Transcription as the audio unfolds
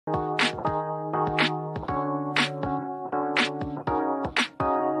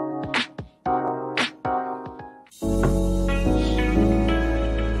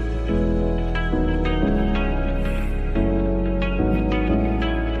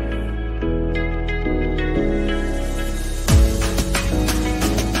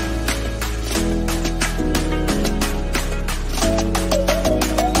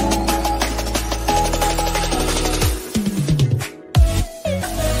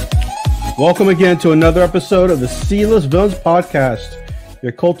Welcome again to another episode of the C-List Villains Podcast,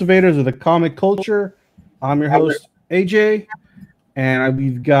 your cultivators of the comic culture. I'm your host, AJ, and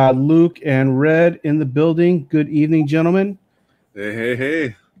we've got Luke and Red in the building. Good evening, gentlemen.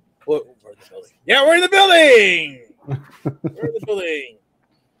 Hey. We're in the building. Yeah, we're in the building. We're in the building.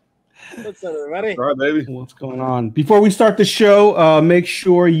 What's up, everybody? All right, baby. What's going on? Before we start the show, make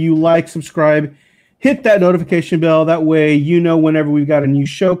sure you like, subscribe, hit that notification bell. That way you know whenever we've got a new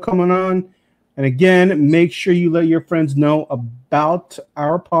show coming on. And again, make sure you let your friends know about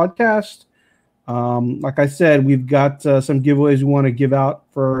our podcast. Like I said, we've got some giveaways we want to give out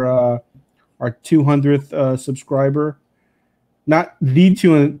for our 200th subscriber. Not the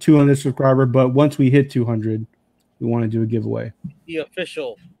 200th subscriber, but once we hit 200, we want to do a giveaway. The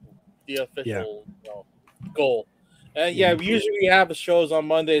official goal. And we usually have the shows on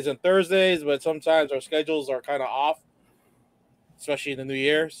Mondays and Thursdays, but sometimes our schedules are kind of off, especially in the new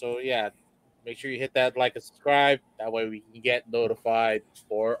year. So make sure you hit that like and subscribe. That way we can get notified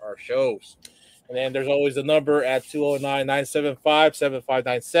for our shows. And then there's always the number at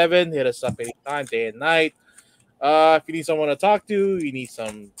 209-975-7597. Hit us up anytime, day and night. If you need someone to talk to, you need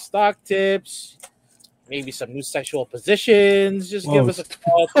some stock tips, maybe some new sexual positions, just give us a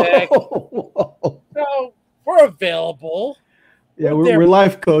call. So we're available. Yeah, we're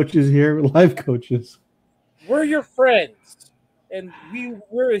life coaches here. We're life coaches. We're your friends, and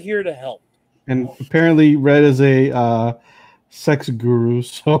we're here to help. And apparently Red is a sex guru,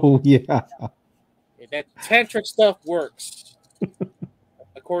 so yeah. That tantric stuff works.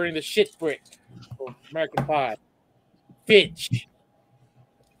 According to Shitbrick from American Pie. Finch.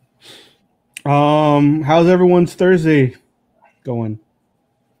 How's everyone's Thursday going?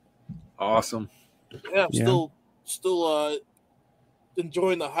 Awesome. Yeah, I'm still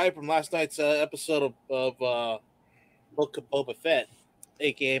enjoying the hype from last night's episode of Book of Boba Fett,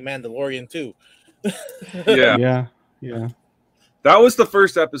 aka Mandalorian 2. Yeah. That was the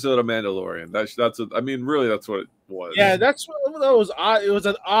first episode of Mandalorian. That's what it was. Yeah, that was odd. It was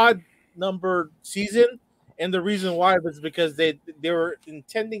an odd numbered season, and the reason why was because they were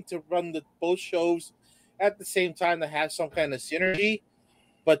intending to run both shows at the same time to have some kind of synergy.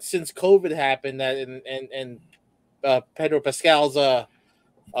 But since COVID happened, and Pedro Pascal's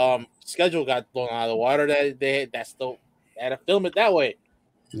schedule got blown out of the water, they had to film it that way.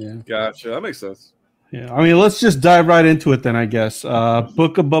 Yeah, gotcha. That makes sense. Yeah, I mean, let's just dive right into it then, I guess.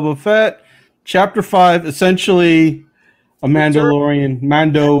 Book of Boba Fett, Chapter 5, essentially a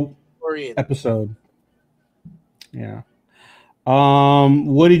Mando episode. Yeah.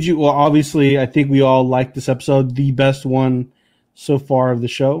 What did you? Well, obviously, I think we all liked this episode, the best one so far of the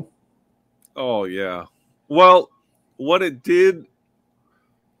show. Oh yeah. Well, what it did,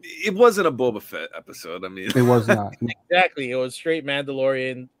 it wasn't a Boba Fett episode. I mean, it was not. Exactly. It was straight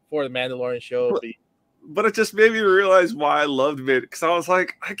Mandalorian for the Mandalorian show. But it just made me realize why I loved it, because I was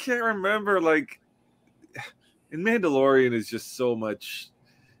like, I can't remember, like, in Mandalorian is just so much.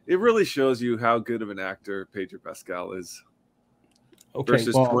 It really shows you how good of an actor Pedro Pascal is. Okay,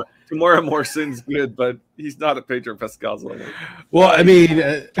 versus Tamora Morrison's good, but he's not at Pedro Pascal's level. Well, I mean,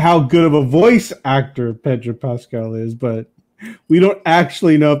 how good of a voice actor Pedro Pascal is, but we don't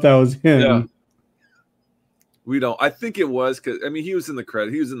actually know if that was him. Yeah. We don't. I think it was because he was in the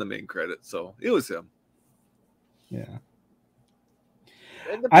credit. He was in the main credit, so it was him. Yeah.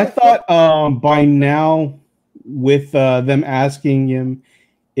 I thought by now, with them asking him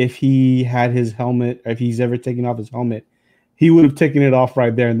if he had his helmet, if he's ever taken off his helmet, he would have taken it off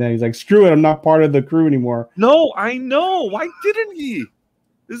right there and then. He's like, screw it, I'm not part of the crew anymore. No, I know. Why didn't he?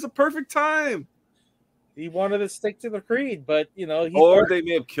 This is a perfect time. He wanted to stick to the creed, but or they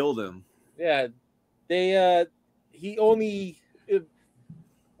may have killed him. Yeah, he only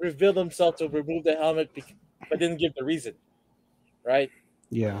revealed himself to remove the helmet, but didn't give the reason, right?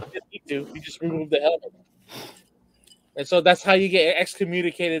 Yeah, he didn't need to. He just removed the helmet, and so that's how you get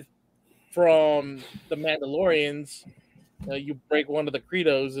excommunicated from the Mandalorians. You break one of the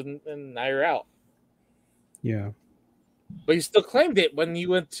credos, and now you're out. Yeah, but you still claimed it when you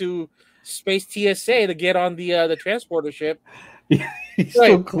went to Space TSA to get on the transporter ship. He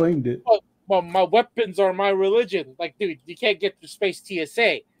still claimed it. Oh, well, my weapons are my religion. Like, dude, you can't get to Space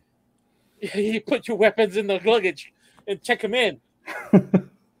TSA. You put your weapons in the luggage and check them in.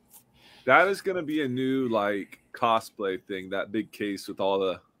 That is going to be a new cosplay thing. That big case with all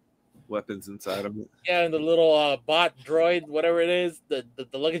the weapons inside of it. Yeah, and the little bot droid, whatever it is, the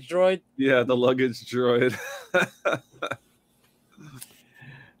luggage droid. Yeah, the luggage droid.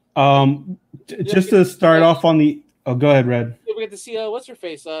 Just to start off on the. Oh, go ahead, Red. We get to see what's her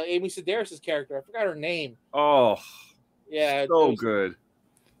face, Amy Sedaris' character. I forgot her name. Oh, yeah, so good.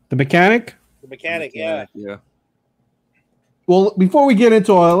 The mechanic? The mechanic, yeah. Yeah. Well, before we get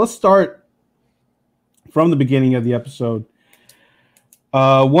into it, let's start from the beginning of the episode.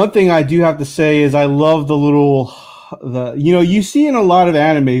 One thing I do have to say is I love you see in a lot of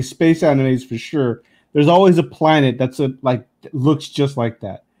anime, space animes for sure. There's always a planet looks just like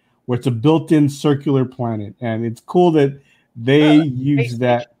that, where it's a built-in circular planet, and it's cool that they use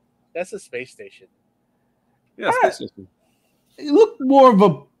that. Station. That's a space station. Yeah, space station. It looked more of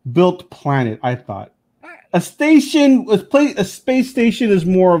a built planet, I thought. A space station is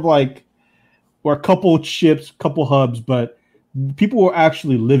more of like where a couple of ships, couple hubs, but people were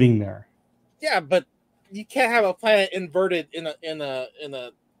actually living there. Yeah, but you can't have a planet inverted in a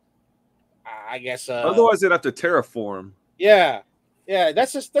I guess otherwise they'd have to terraform. Yeah.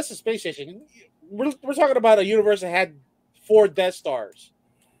 That's a space station. We're talking about a universe that had 4 Death Stars.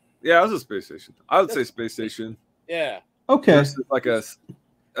 Yeah, it was a space station. I would say space station. Yeah. Okay. Versus like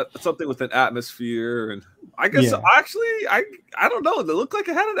something with an atmosphere, and I guess actually I don't know. It looked like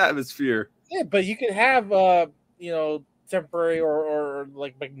it had an atmosphere. Yeah, but you could have temporary or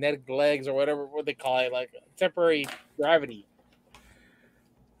like magnetic legs or whatever what they call it, like temporary gravity.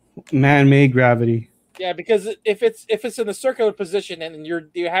 Man-made gravity. Yeah, because if it's in a circular position and you're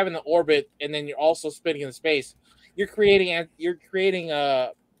having an orbit and then you're also spinning in space, you're creating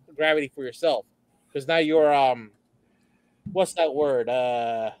gravity for yourself, because now you're what's that word?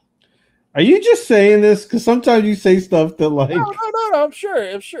 Are you just saying this because sometimes you say stuff that like? No. I'm sure.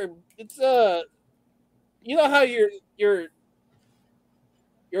 It's you know how you're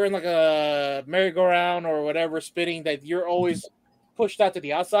in like a merry-go-round or whatever spinning, that you're always pushed out to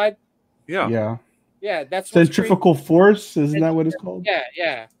the outside. Yeah. That's centrifugal force. Isn't that what it's called?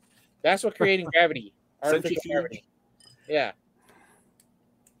 Yeah. That's what creating gravity. Artificial gravity. Yeah.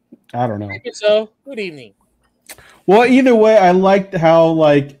 I don't know. Maybe so. Good evening. Well, either way, I liked how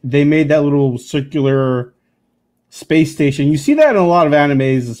like they made that little circular space station. You see that in a lot of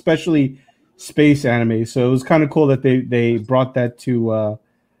animes, especially space anime. So it was kind of cool that they brought that to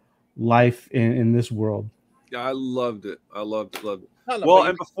life in this world. Yeah, I loved it. I loved it. Well,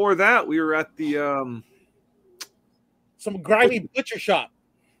 and before that, we were at the some grimy butcher shop,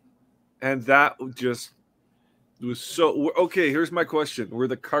 and that just was so okay. Here's my question: were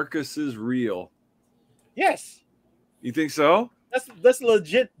the carcasses real? Yes. You think so? That's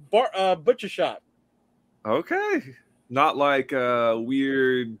legit butcher shop. Okay. Not like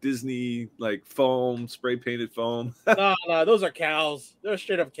weird Disney like foam, spray painted foam. No, those are cows. They're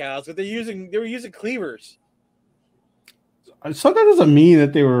straight up cows. But they were using cleavers. So that doesn't mean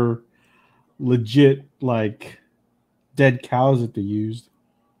that they were legit like dead cows that they used.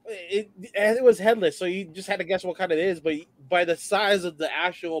 It was headless, so you just had to guess what kind it is. But by the size of the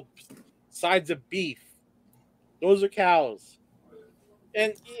actual sides of beef, those are cows.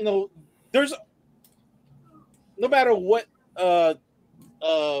 And there's no matter what what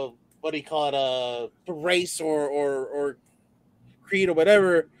do you call it, race or creed or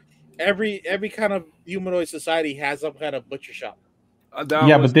whatever, every kind of humanoid society has some kind of butcher shop. But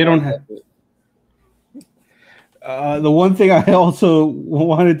they don't have. The one thing I also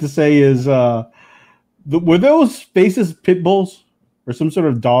wanted to say is, were those faces pit bulls or some sort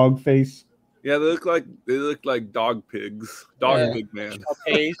of dog face? Yeah, they look like dog pigs, pig man.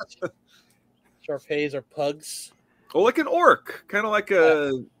 Sharpays or pugs. Oh, like an orc, kind of like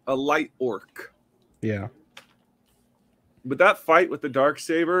a light orc. Yeah. But that fight with the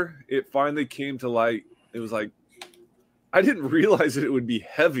Darksaber, it finally came to light. It was like, I didn't realize that it would be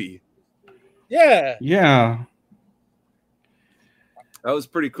heavy. Yeah. Yeah. That was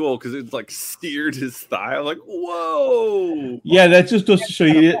pretty cool because it like steered his style. Like, whoa. Yeah, that just goes to show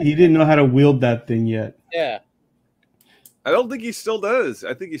you he didn't know how to wield that thing yet. Yeah. I don't think he still does.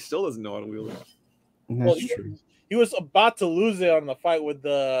 I think he still doesn't know how to wield it. That's true. He was about to lose it on the fight with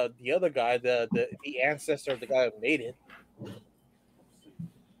the other guy, the ancestor of the guy who made it.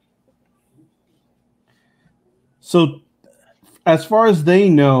 So, as far as they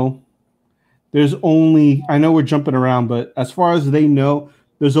know, there's only, I know we're jumping around, but as far as they know,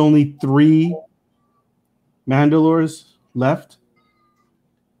 there's only 3 Mandalores left.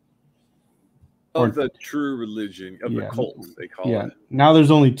 Of the true religion, of the cult, they call it. Now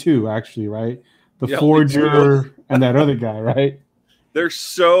there's only 2, actually, right? The Forger and that other guy, right? They're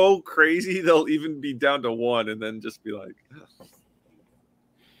so crazy, they'll even be down to 1 and then just be like,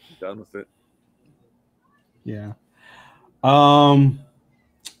 done with it. Yeah.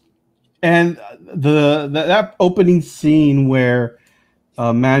 And that opening scene where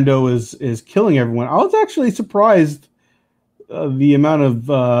Mando is killing everyone, I was actually surprised the amount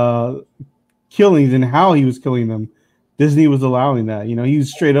of killings and how he was killing them. Disney was allowing that. You know, he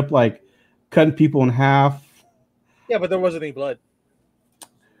was straight up like cutting people in half. Yeah, but there wasn't any blood.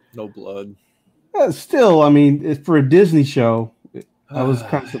 No blood. Still, I mean, for a Disney show, I was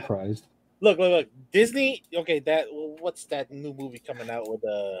kind of surprised. Look. Disney. Okay, what's that new movie coming out with?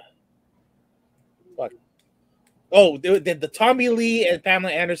 Fuck. Oh, the Tommy Lee and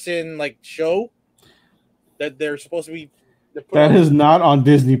Pamela Anderson like show that they're supposed to be. That is not on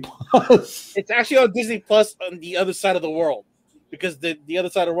Disney Plus. It's actually on Disney Plus on the other side of the world because the other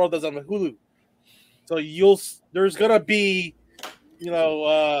side of the world is on Hulu. So there's gonna be,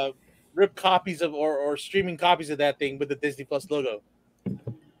 ripped copies of or streaming copies of that thing with the Disney Plus logo.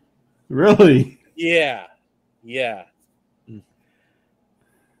 Really? Yeah.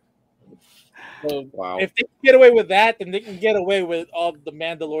 So Wow. if they can get away with that, then they can get away with all the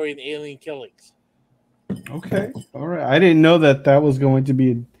Mandalorian alien killings. Okay. All right. I didn't know that was going to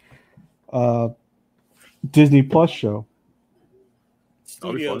be a Disney Plus show.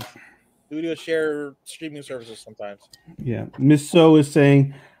 Studios share streaming services sometimes. Yeah. Miss So is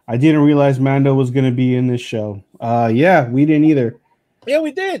saying, I didn't realize Mando was going to be in this show. Yeah, we didn't either. Yeah,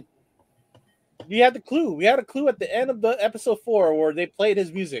 we did. We had the clue. We had a clue at the end of the episode 4 where they played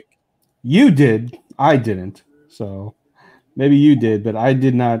his music. You did. I didn't. So maybe you did, but I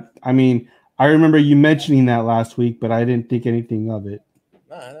did not. I mean, I remember you mentioning that last week, but I didn't think anything of it.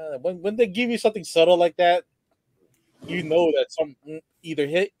 Nah. When they give you something subtle like that, you know that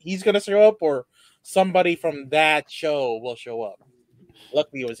either he's going to show up or somebody from that show will show up.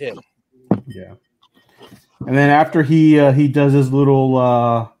 Luckily, it was him. Yeah. And then after he does his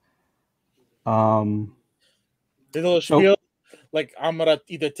little spiel, like I'm gonna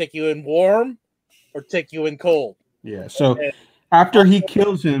either take you in warm or take you in cold. Yeah. So after he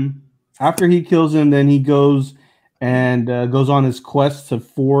kills him, then he goes and goes on his quest to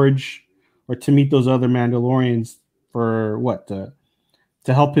forge or to meet those other Mandalorians for what to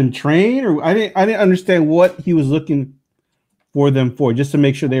help him train, or I didn't understand what he was looking for them for, just to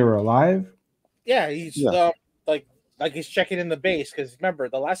make sure they were alive. Yeah, he's like he's checking in the base because remember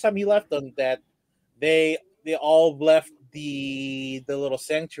the last time he left them that they all left the little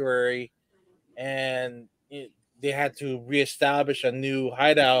sanctuary and they had to reestablish a new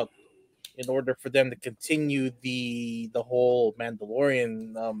hideout in order for them to continue the whole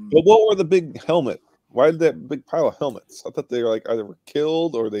Mandalorian. But what were the big helmet? Why did that big pile of helmets? I thought they were like either were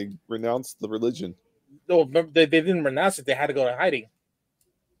killed or they renounced the religion. No, remember they didn't renounce it. They had to go to hiding.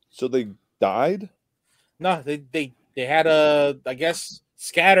 So they died? No, they had a, I guess,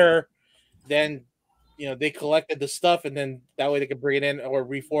 scatter. Then, they collected the stuff, and then that way they could bring it in or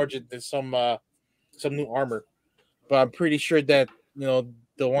reforge it into some new armor. But I'm pretty sure that the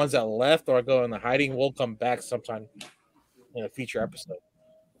ones that left or go into hiding will come back sometime in a future episode.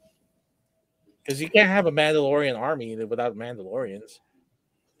 Because you can't have a Mandalorian army without Mandalorians.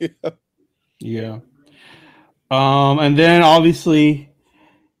 Yeah. And then obviously,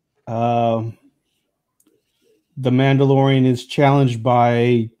 the Mandalorian is challenged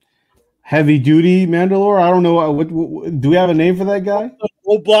by Heavy Duty Mandalore. I don't know what do we have a name for that guy?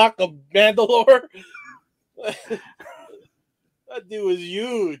 Full block of Mandalore. That dude is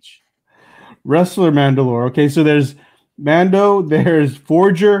huge. Wrestler Mandalore. Okay, so there's Mando, there's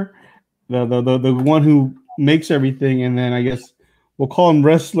Forger, the one who makes everything, and then I guess we'll call him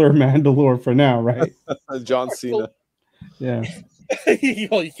Wrestler Mandalore for now, right? John Cena. Yeah.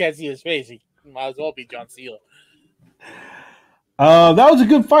 You can't see his face. He might as well be John Cena. That was a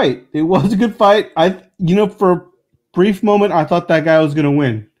good fight. It was a good fight. For a brief moment, I thought that guy was going to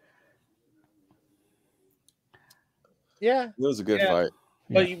win. Yeah, it was a good fight.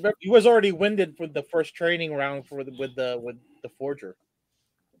 But he was already winded for the first training round with the Forger.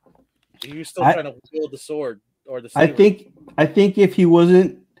 He was still trying to wield the sword or the saber. I think if he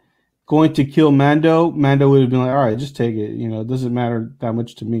wasn't going to kill Mando would have been like, all right, just take it. It doesn't matter that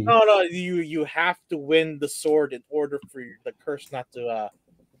much to me. No, you have to win the sword in order for the curse not to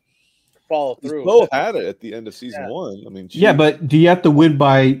follow through. Bo had it at the end of season 1. I mean, yeah, but do you have to win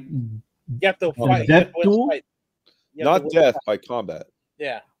by? You have to fight. Death duel? Not death by combat.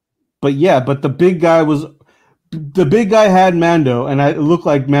 Yeah. But the big guy had Mando, and it looked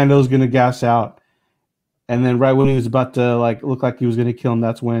like Mando was gonna gas out. And then right when he was about to look like he was gonna kill him,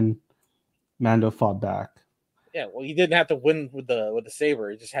 that's when Mando fought back. Yeah, well, he didn't have to win with the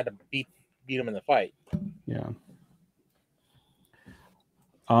saber; he just had to beat him in the fight. Yeah.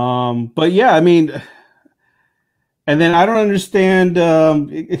 But yeah, I mean, and then I don't understand.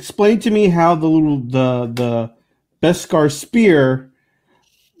 Explain to me how the Beskar spear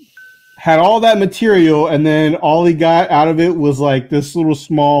had all that material, and then all he got out of it was like this little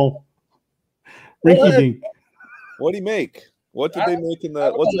small rinky dink. What'd he make? What did they make in I the?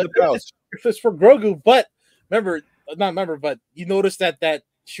 don't What's know. in the pouch? It's for Grogu, but but you noticed that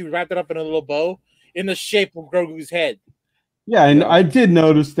she wrapped it up in a little bow in the shape of Grogu's head. Yeah, and Yeah. I did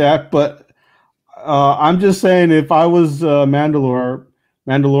notice that, but I'm just saying, if I was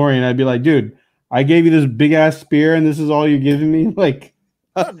Mandalorian, I'd be like, dude, I gave you this big ass spear, and this is all you're giving me, like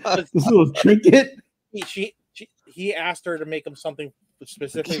But this little trinket. he asked her to make him something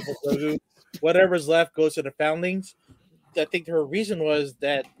specifically for Grogu. Whatever's left goes to the foundlings. I think her reason was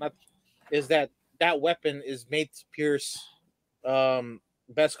that weapon is made to pierce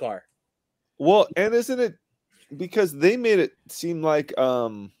Beskar. Well, and isn't it because they made it seem like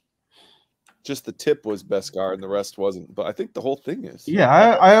just the tip was Beskar and the rest wasn't, but I think the whole thing is. Yeah,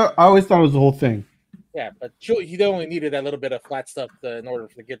 I always thought it was the whole thing. Yeah, but he only needed that little bit of flat stuff in order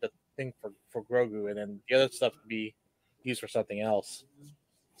to get the thing for Grogu, and then the other stuff to be used for something else.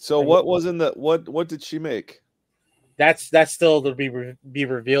 So what was in the what did she make? That's still to be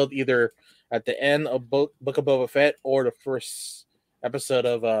revealed either at the end of Book of Boba Fett or the first episode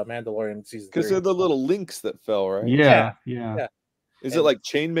of Mandalorian season 3. Because they're the little links that fell, right? Yeah. Is it like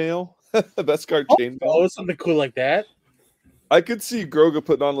chainmail? Beskar chainmail? Oh, something cool like that. I could see Grogu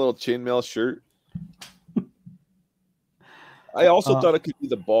putting on a little chainmail shirt. I also thought it could be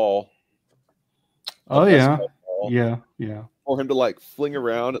the ball. Oh A yeah. Beskar ball. Yeah. For him to like fling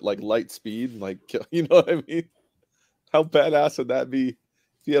around at like light speed, and like you know what I mean? How badass would that be? If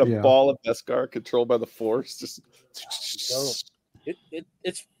you had a ball of Beskar controlled by the Force, just So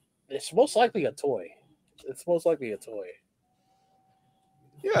it's most likely a toy. It's most likely a toy.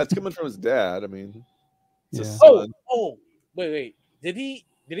 yeah, it's coming from his dad. I mean, it's a Yeah. son. Oh, wait. Did he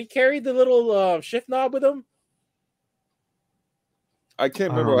carry the little shift knob with him? I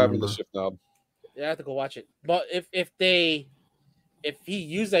can't I don't remember having the remember. shift knob. Yeah, I have to go watch it. But if he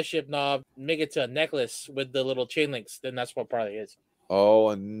used that shift knob, make it to a necklace with the little chain links, then that's what probably is. Oh,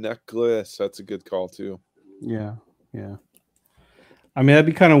 a necklace. That's a good call too. Yeah. I mean, that'd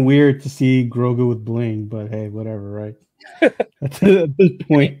be kind of weird to see Grogu with bling, but hey, whatever, right? At this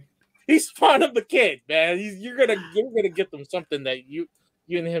point, He's fond of the kid, man. You're gonna get them something that you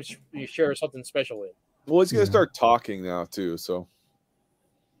and him you share something special with. Well, he's gonna Yeah. start talking now too. So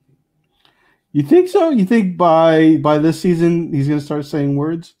you think so? You think by this season he's gonna start saying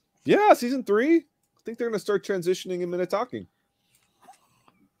words? yeah, season 3. I think they're gonna start transitioning him into talking.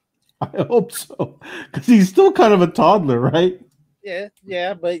 I hope so, because he's still kind of a toddler, right?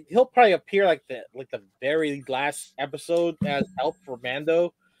 Yeah, but he'll probably appear like the very last episode as help for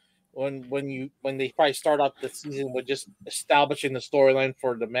Mando when they probably start off the season with just establishing the storyline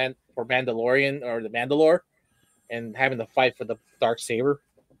for Mandalorian or the Mandalore and having the fight for the dark saber.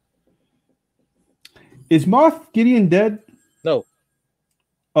 Is Moff Gideon dead? No.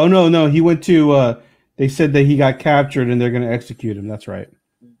 Oh no, he went to. They said that he got captured and they're gonna execute him. That's right,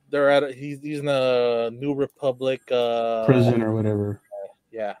 They're he's in a New Republic prison or whatever.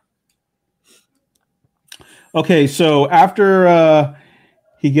 Yeah. Okay, so after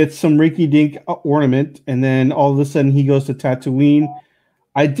he gets some rinky-dink ornament, and then all of a sudden he goes to Tatooine.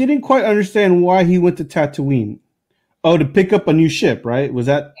 I didn't quite understand why he went to Tatooine. Oh, to pick up a new ship, right? Was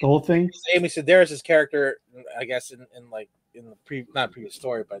that the whole thing? Amy Sedaris' character, I guess, in the not previous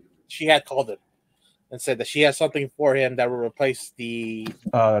story, but she had called him and said that she has something for him that will replace the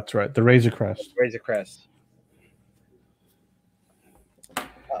That's right, the Razor Crest. Razor Crest.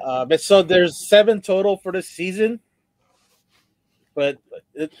 But so there's 7 total for this season, but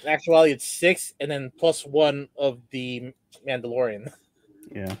in actuality it's 6, and then plus 1 of the Mandalorian.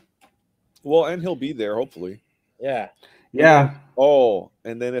 Yeah. Well, and he'll be there hopefully. Yeah. Oh,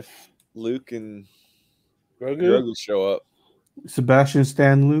 and then if Luke and Grogu show up, Sebastian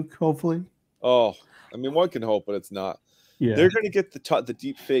Stan Luke, hopefully. oh, I mean, one can hope, but it's not. Yeah. They're going to get the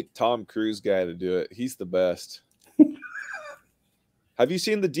deep fake Tom Cruise guy to do it. He's the best. Have you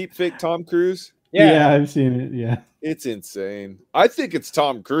seen the deep fake Tom Cruise? Yeah, I've seen it. Yeah. It's insane. I think it's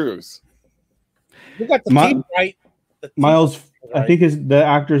Tom Cruise. You got the team right. Miles, right. I think the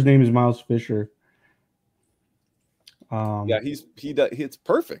actor's name is Miles Fisher. Yeah, it's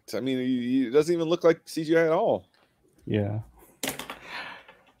perfect. I mean, he doesn't even look like CGI at all. Yeah.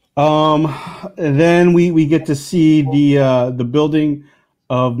 And then we get to see the building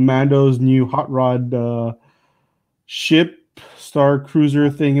of Mando's new hot rod ship, star cruiser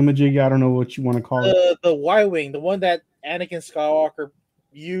thingamajig. I don't know what you want to call it. The Y-wing, the one that Anakin Skywalker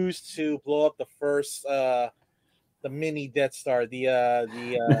used to blow up the first the mini Death Star.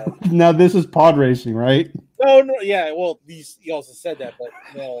 Now this is pod racing, right? No, yeah. Well, he also said that, but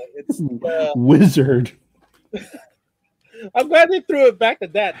no, it's Wizard. I'm glad they threw it back to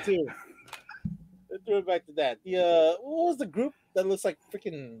that too. threw it back to that. The what was the group that looks like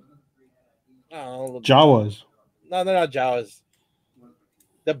freaking? I don't know. Jawas. No, they're not Jawas.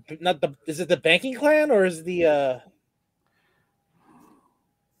 Is it the banking clan or is the I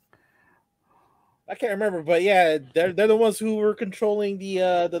can't remember, but yeah, they're the ones who were controlling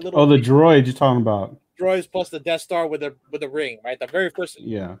the little Oh, the droid you're talking about. droids plus the Death Star with the ring, right? The very first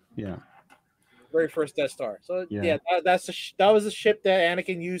Death Star. So yeah, that was the ship that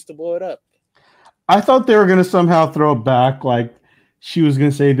Anakin used to blow it up. I thought they were gonna somehow throw it back, like she was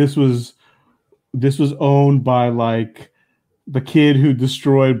gonna say this was owned by like the kid who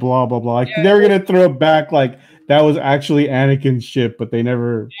destroyed blah blah blah. Like they were gonna throw it back like that was actually Anakin's ship, but they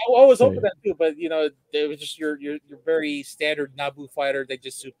never. I was hoping that too, but it was just your very standard Naboo fighter they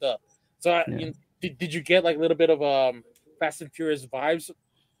just souped up. So did you get like a little bit of Fast and Furious vibes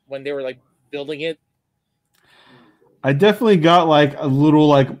when they were like building it? I definitely got like a little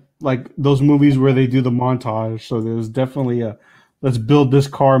like those movies where they do the montage. So there was definitely a let's build this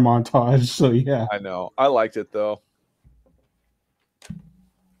car montage. So yeah, I know. I liked it though.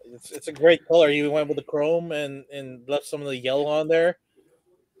 It's a great color. You went with the chrome and left some of the yellow on there.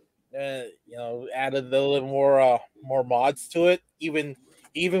 And added a little more mods to it. Even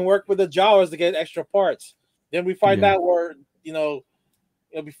worked with the Jawas to get extra parts. Then we find out where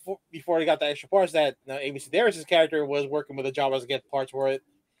before they got the extra parts that Amy Sedaris' character was working with the Jawas to get parts for it,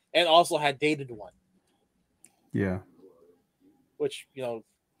 and also had dated one. Yeah. Which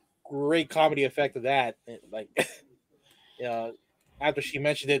great comedy effect of that. Like, after she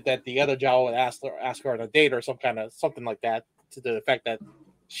mentioned it, that the other Jawa would ask her on a date or something like that, to the effect that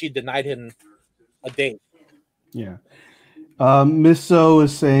she denied him a date. Yeah. Miss So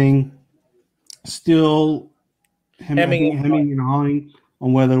is saying still hemming and hawing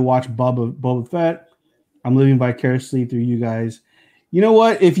on whether to watch Boba Fett. I'm living vicariously through you guys. You know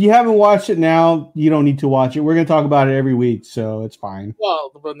what? If you haven't watched it now, you don't need to watch it. We're going to talk about it every week, so it's fine.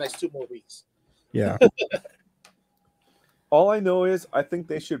 Well, for the next 2 more weeks. Yeah. All I know is I think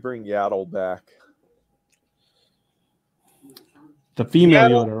they should bring Yaddle back. The female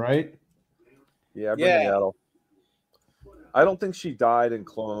Yoda, right? Yeah, bring Yaddle. I don't think she died in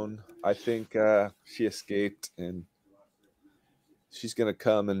Clone. I think she escaped, and she's going to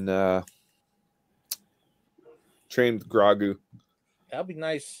come and train with Grogu. That'd be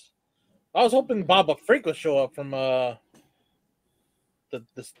nice. I was hoping Boba Fett would show up from the new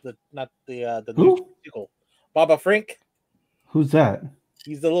sequel. Boba Fett. Who's that?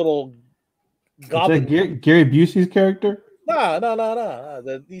 He's the little goblin. Is that Gary Busey's character?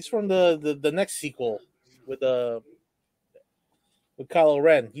 No. He's from the next sequel with Kylo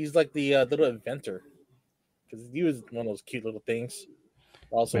Ren. He's like the little inventor, because he was one of those cute little things.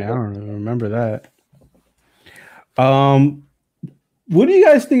 Also, I don't remember that. What do you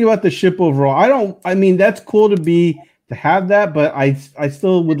guys think about the ship overall? I mean, that's cool to have that, but I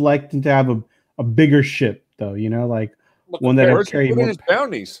still would like them to have a bigger ship, though. Like one that would carry more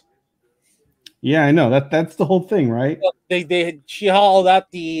bounties. Yeah, I know that's the whole thing, right? She hauled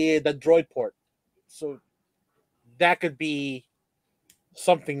out the droid port, so that could be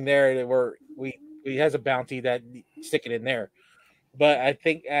something there where he has a bounty that stick it in there. But I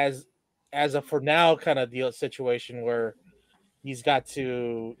think as a for now kind of deal situation where he's got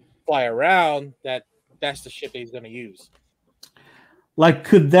to fly around, that's the ship that he's going to use. Like,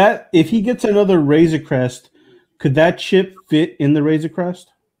 could that, if he gets another Razor Crest, could that ship fit in the Razor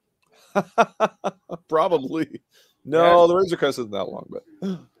Crest? Probably. No, the Razor Crest isn't that long, but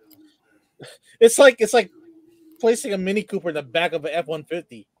it's like placing a Mini Cooper in the back of an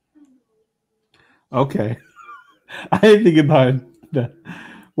F-150. Okay. I didn't think about that.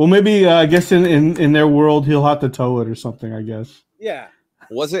 Well, maybe I guess in their world he'll have to tow it or something, I guess. Yeah.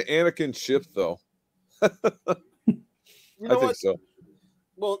 Was it Anakin's ship though? I think so.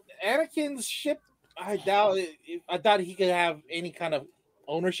 Well, Anakin's ship, I doubt he could have any kind of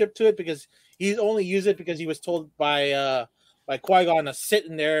ownership to it, because he only used it because he was told by Qui-Gon to sit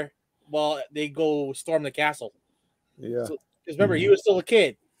in there while they go storm the castle. Yeah. Because remember, he was still a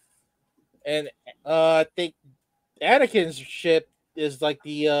kid. And I think Anakin's ship is like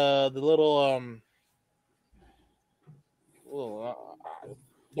the little the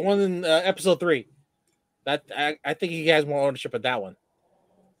one in episode 3. That I think he has more ownership of that one.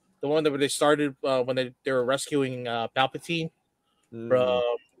 The one that they started when they were rescuing Palpatine from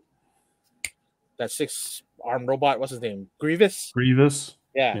that 6-armed robot. What's his name? Grievous.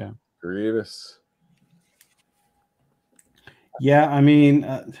 Yeah. Grievous. Yeah, I mean,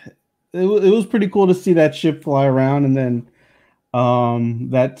 it was pretty cool to see that ship fly around, and then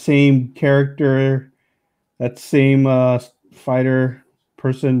that same character, that same fighter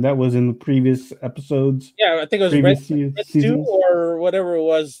person that was in the previous episodes. Yeah, I think it was Previous Red 2 seasons. or whatever it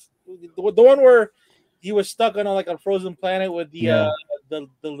was. The one where he was stuck on a frozen planet with the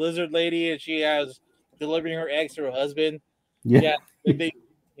lizard lady, and she has delivering her eggs to her husband. Yeah. They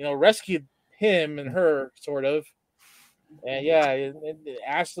rescued him and her sort of, and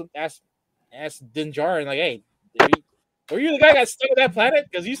asked Din Djarin like, hey, were you the guy that got stuck on that planet?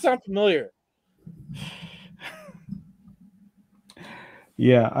 Because you sound familiar.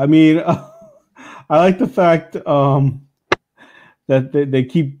 Yeah, I mean, I like the fact that they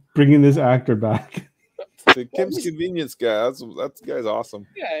keep bringing this actor back. The Kim's Convenience guy. That guy's awesome.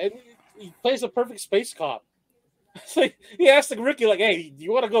 Yeah, and he plays a perfect space cop. It's like he asked the rookie, like, "Hey, do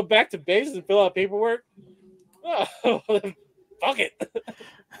you want to go back to base and fill out paperwork?" Oh, fuck it.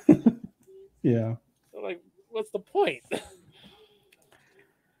 Yeah. Like, what's the point?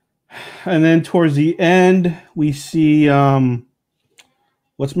 And then towards the end, we see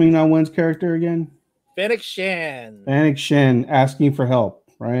what's Ming-Na Wen's character again? Fennec Shan. Fennec Shan asking for help,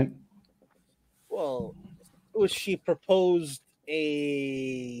 right? Well, she proposed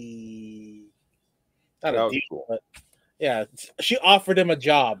not a deal, cool. but yeah, she offered him a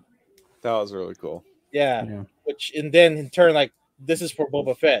job. That was really cool. Yeah. And then in turn, like, this is for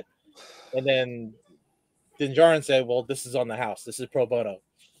Boba Fett. And then Din Djarin said, well, this is on the house. This is pro bono.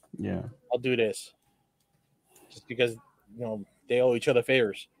 Yeah. I'll do this. Just because, they owe each other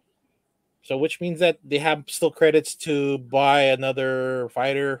favors. So which means that they have still credits to buy another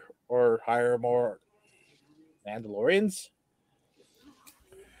fighter or hire more Mandalorians?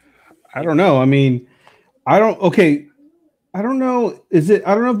 I don't know. I mean, I don't know. I don't know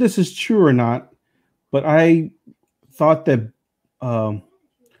if this is true or not, but I thought that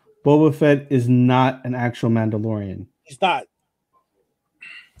Boba Fett is not an actual Mandalorian. He's not.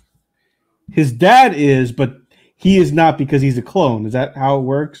 His dad is, but he is not because he's a clone. Is that how it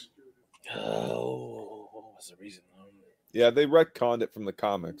works? Oh, what was the reason? Yeah, they retconned it from the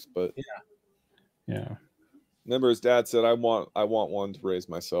comics, but yeah. Remember, his dad said, "I want one to raise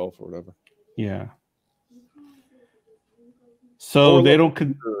myself," or whatever. Yeah. So they don't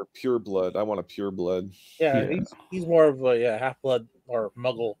pure blood. I want a pure blood. Yeah. He's more of a half blood or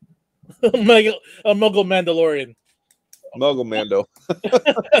Muggle, a Muggle Mandalorian. Muggle Mando.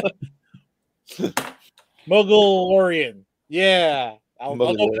 Muggle-orian. Yeah. I'll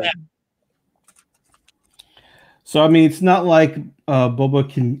go with that. So, I mean, it's not like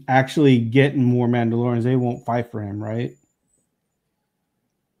Boba can actually get more Mandalorians. They won't fight for him, right?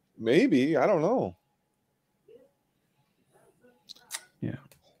 Maybe. I don't know. Yeah.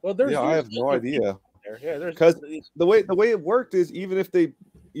 Well, I have no idea. Yeah, because the way it worked is even if they,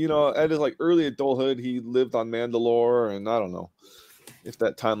 at his like early adulthood, he lived on Mandalore, and I don't know if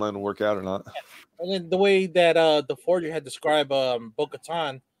that timeline will work out or not. And then the way that the Forger had described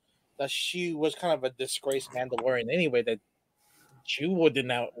Bo-Katan, that she was kind of a disgraced Mandalorian anyway, that Chewie did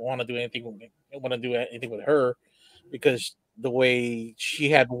not want to do anything with her because the way she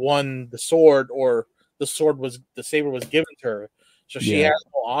had won the sword, or the saber was given to her, so she has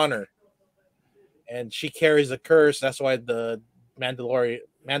no honor, and she carries a curse. That's why the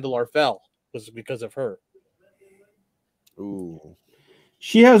Mandalore fell, was because of her. Ooh.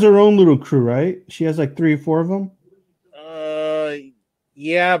 She has her own little crew, right? She has like 3 or 4 of them.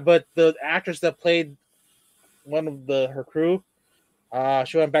 Yeah, but the actress that played one of her crew,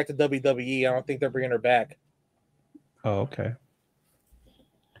 she went back to WWE. I don't think they're bringing her back. Oh, okay.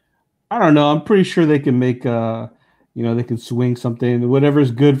 I don't know. I'm pretty sure they can make they can swing something.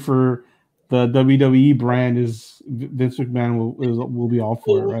 Whatever's good for the WWE brand is Vince McMahon will be all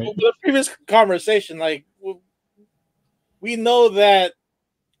for it, right? The previous conversation, like, we know that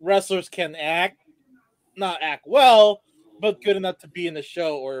wrestlers can not act well, but good enough to be in the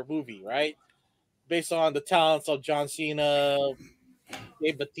show or a movie, right? Based on the talents of John Cena,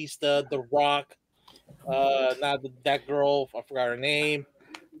 Dave Bautista, The Rock, that girl, I forgot her name.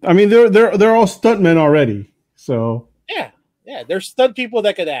 I mean, they're all stuntmen already, so yeah, they're stunt people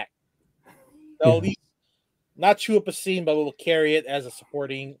that could act. They'll at least not chew up a scene, but will carry it as a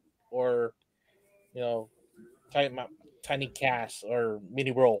supporting or tiny cast or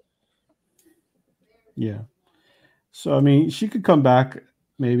mini role. Yeah. So I mean, she could come back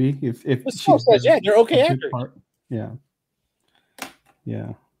maybe if they're okay actors. Yeah.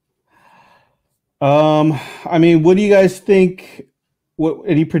 Yeah. I mean, what do you guys think?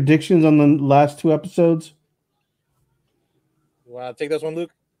 Any predictions on the last 2 episodes? You want to take this one,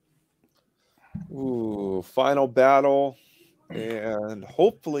 Luke? Ooh, final battle, and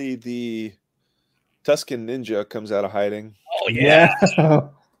hopefully the Tusken Ninja comes out of hiding. Oh yeah.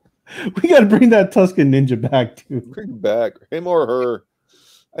 We got to bring that Tusken Ninja back too. Bring back him or her.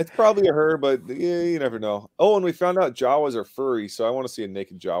 It's probably a her, but yeah, you never know. Oh, and we found out Jawas are furry, so I want to see a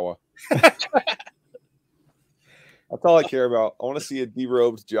naked Jawa. That's all I care about. I want to see a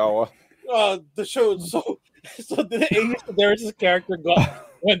derobed Jawa. The show so there's this character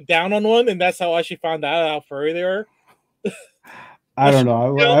went down on one, and that's how she found out how furry they were. I don't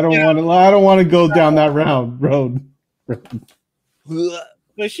know. I don't want to go down that road.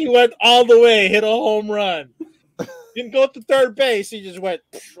 But she went all the way, hit a home run. Didn't go to third base. He just went,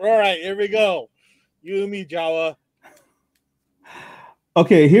 all right, here we go. You and me, Jawa.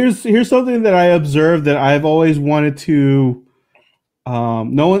 Okay, here's something that I observed that I've always wanted to.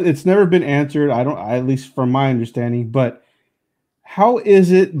 It's never been answered. At least from my understanding. But how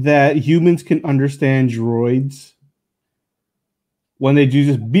is it that humans can understand droids when they do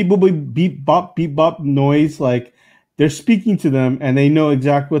just beep boop beep bop noise? Like they're speaking to them and they know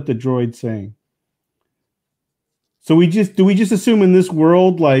exactly what the droid's saying. So we just assume in this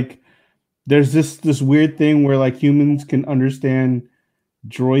world like there's this weird thing where like humans can understand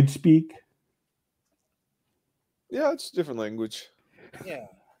droid speak? Yeah, it's a different language. Yeah.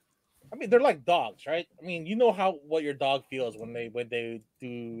 I mean, they're like dogs, right? I mean, you know what your dog feels when they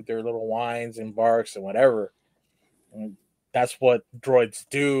do their little whines and barks and whatever. And that's what droids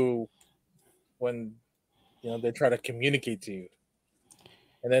do when they try to communicate to you.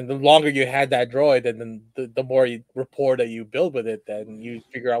 And then the longer you had that droid, and then the more rapport that you build with it, then you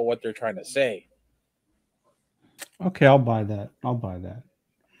figure out what they're trying to say. Okay, I'll buy that.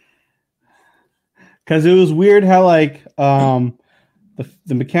 Because it was weird how like the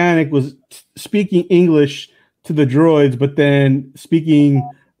mechanic was speaking English to the droids, but then speaking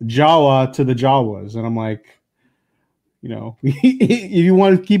Jawa to the Jawas, and I'm like, if you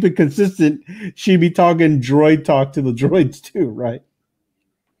want to keep it consistent, she'd be talking droid talk to the droids too, right?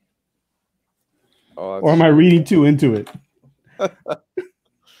 Or am I reading too into it?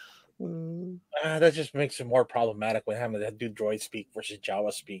 That just makes it more problematic when having to do droid speak versus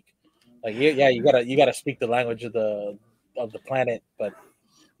Jawa speak. Like, yeah, you gotta speak the language of the planet, but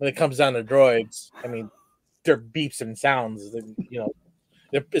when it comes down to droids, I mean, their beeps and sounds,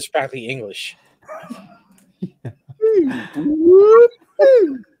 it's practically English.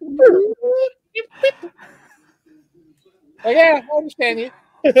 Yeah, I understand you.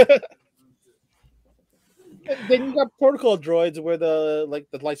 Then you got protocol droids where the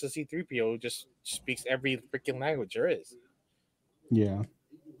likes of C-3PO just speaks every freaking language there is. Yeah.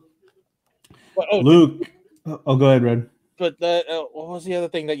 But, Luke. Go ahead, Red. But what was the other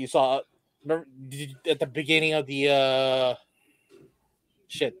thing that you saw? Remember, at the beginning of the I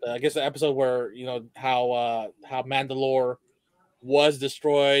guess the episode where how Mandalore was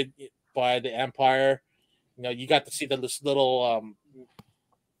destroyed by the Empire. You got to see this little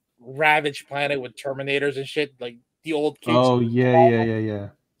ravaged planet with Terminators and shit, like the old kids. Oh yeah.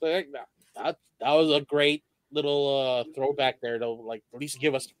 So that was a great little throwback there to like at least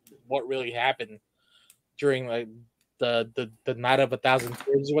give us what really happened during like the Night of 1,000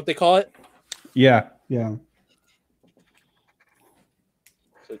 Tears is what they call it. Yeah.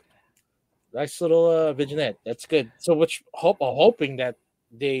 So, nice little vignette. That's good. So I'm hoping that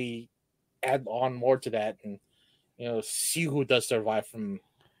they add on more to that and see who does survive from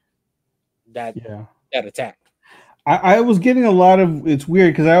that attack. I was getting a lot of it's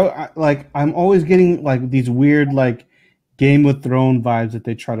weird because I'm always getting like these weird like Game of Thrones vibes that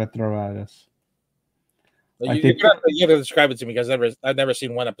they try to throw at us. You have to describe it to me because I've never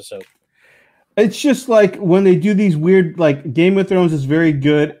seen one episode. It's just like when they do these weird like Game of Thrones is very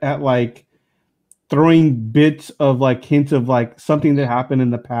good at like throwing bits of like hints of like something that happened in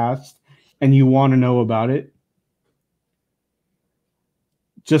the past and you want to know about it.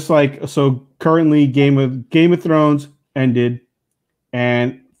 Just like so currently Game of Thrones ended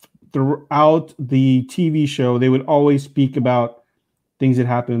and throughout the TV show they would always speak about things that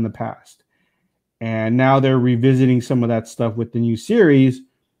happened in the past. And now they're revisiting some of that stuff with the new series.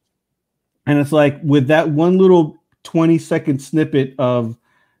 And it's like with that one little 20-second snippet of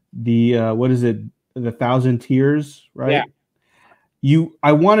the the 1,000 Tears, right? Yeah.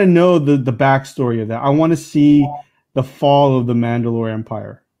 I want to know the backstory of that. I want to see the fall of the Mandalore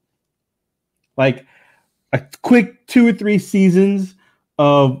Empire. Like a quick 2 or 3 seasons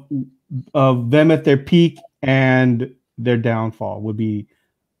of them at their peak and their downfall would be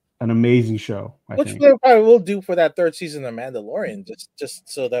an amazing show. Which they probably will do for that 3rd season of Mandalorian, just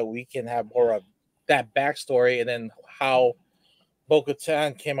so that we can have more of that backstory and then how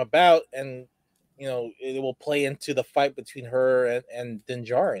Bo-Katan came about, and it will play into the fight between her and Din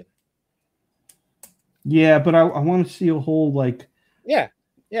Djarin. Yeah, but I want to see a whole like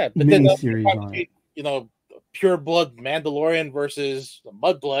but mini series on it. pure blood Mandalorian versus the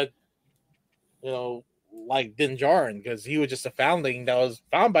mudblood, like Din Djarin, because he was just a foundling that was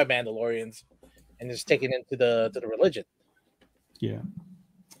found by Mandalorians and just taken into the religion. Yeah.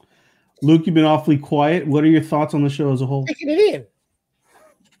 Luke, you've been awfully quiet. What are your thoughts on the show as a whole? Taking it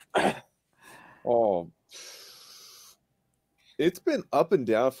in. Oh, it's been up and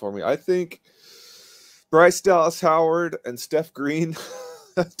down for me. I think Bryce Dallas Howard and Steph Green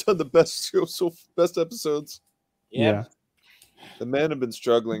have done the best episodes. Yeah. The men have been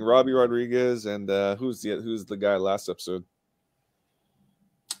struggling. Robbie Rodriguez and who's the guy last episode?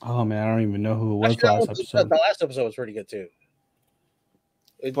 Oh man, I don't even know who it was last episode. The last episode was pretty good too.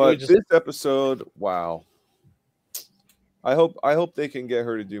 This episode, wow. I hope they can get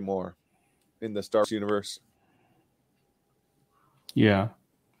her to do more in the Star Wars universe. Yeah.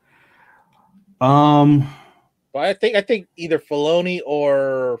 But I think either Filoni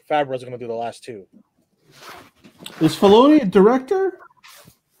or Favreau is going to do the last two. Is Filoni a director?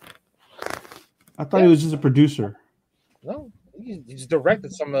 I thought he was just a producer. No, he's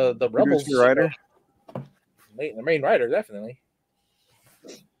directed some of the Rebels. Producer, writer? The main writer, definitely.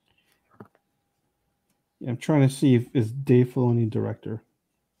 Yeah, I'm trying to see if is Dave Filoni director.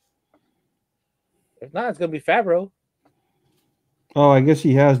 If not, it's going to be Favreau. Oh, I guess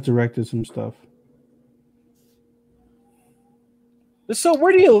he has directed some stuff. So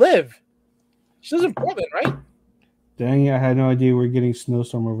where do you live? She lives in Portland, right? Dang it, I had no idea we were getting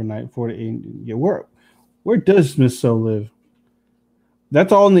snowstorm overnight. 4 to 8. Yeah, where does Smith So live?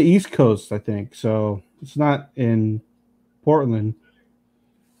 That's all on the East Coast, I think. So it's not in Portland.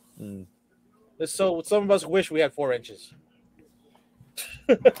 So some of us wish we had 4 inches.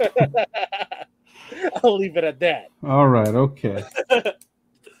 I'll leave it at that. All right, okay.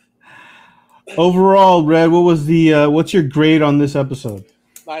 Overall, Red, what was the what's your grade on this episode?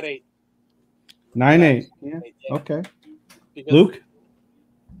 9.8. 9.8. Yeah. Okay. Because Luke?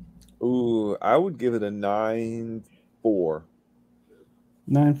 Ooh, I would give it a 9.4. 9.4?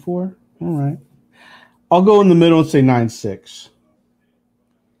 All right. I'll go in the middle and say 9.6.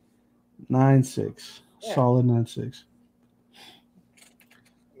 9.6. Yeah. Solid 9.6.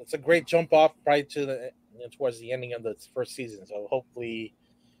 It's a great jump off right to towards the ending of the first season. So hopefully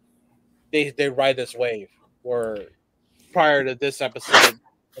they ride this wave. Where prior to this episode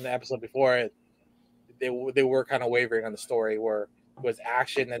and the episode before it, they were kind of wavering on the story, where it was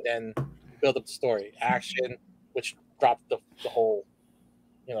action and then build up the story. Action, which dropped the whole,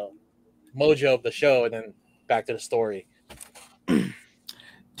 mojo of the show, and then back to the story.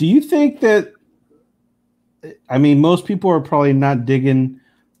 Do you think that? I mean, most people are probably not digging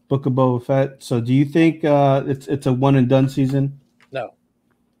Book of Boba Fett. So, do you think it's a one and done season? No.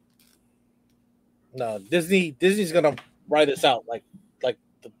 Disney's gonna ride this out like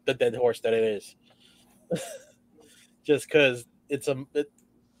the dead horse that it is. Just because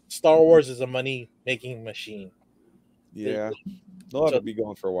Star Wars is a money making machine. Yeah, they'll have to be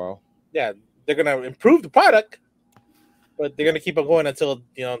going for a while. Yeah, they're gonna improve the product, but they're gonna keep it going until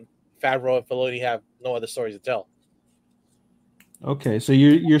Favreau and Filoni have no other stories to tell. Okay, so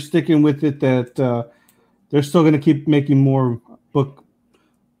you're sticking with it that they're still gonna keep making more book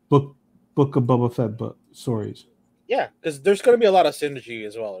of Boba Fett stories. Yeah, because there's gonna be a lot of synergy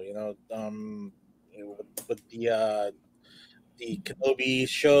as well. With the Kenobi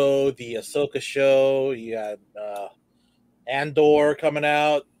show, the Ahsoka show, you had Andor coming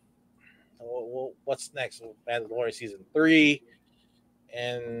out. What's next? Mandalorian season 3,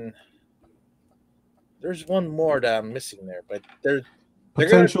 and there's one more that I'm missing there, but they're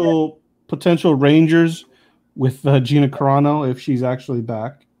potential Rangers with Gina Carano if she's actually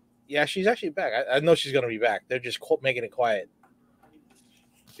back. Yeah, she's actually back. I know she's gonna be back. They're just making it quiet.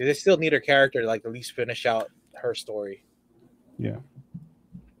 They still need her character to at least finish out her story. Yeah.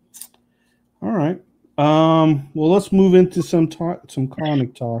 All right. Well, let's move into some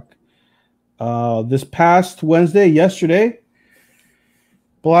comic talk. This past yesterday,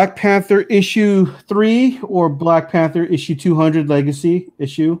 Black Panther issue 3 or Black Panther issue 200 legacy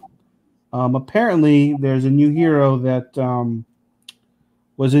issue. Apparently, there's a new hero that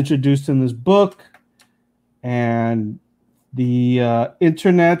was introduced in this book, and the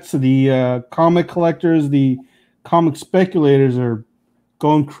internets, the comic collectors, the comic speculators are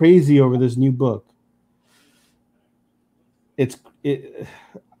going crazy over this new book.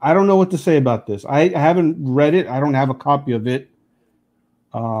 I don't know what to say about this. I haven't read it. I don't have a copy of it.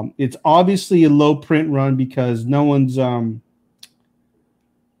 It's obviously a low print run because no one's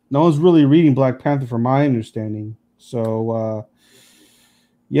really reading Black Panther, from my understanding. So,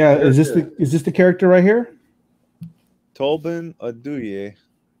 is this the character right here? Tobin Aduye.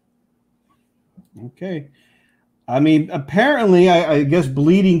 Okay. I mean, apparently, I guess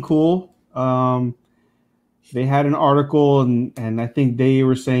Bleeding Cool. They had an article, and I think they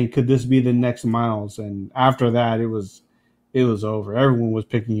were saying, could this be the next Miles? And after that, it was over. Everyone was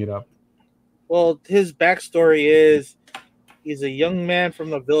picking it up. Well, his backstory is he's a young man from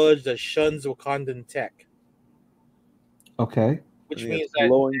the village that shuns Wakandan tech. Okay. Which And he means has that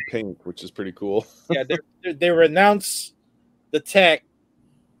glowing pink, which is pretty cool. yeah, they renounce the tech.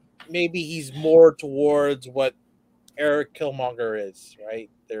 Maybe he's more towards what Eric Killmonger is, right?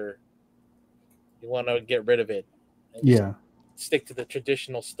 You want to get rid of it. And Yeah. stick to the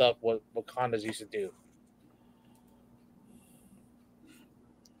traditional stuff what Wakanda's used to do.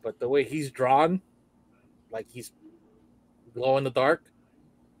 But the way he's drawn, like he's glow in the dark,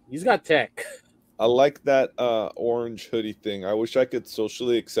 he's got tech. I like that orange hoodie thing. I wish I could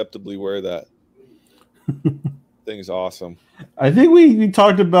socially acceptably wear that. Thing's awesome. I think we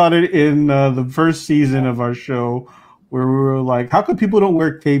talked about it in the first season of our show, where we were like, how come people don't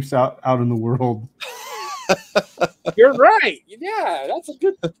wear capes out in the world? You're right. Yeah, that's a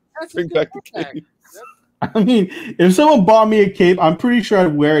good. Bring back the cape. I mean, if someone bought me a cape, I'm pretty sure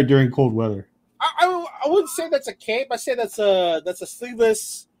I'd wear it during cold weather. I wouldn't say that's a cape. I say that's a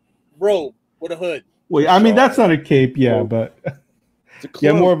sleeveless robe with a hood. Wait, I mean, that's not a cape, yeah, but It's a cloak.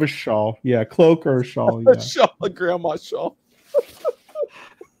 yeah, more of a shawl. Yeah, cloak or a shawl. A Yeah. shawl, a grandma shawl.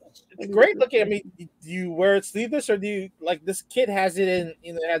 It's great looking. I mean, do you wear it sleeveless or do you like this kid has it in?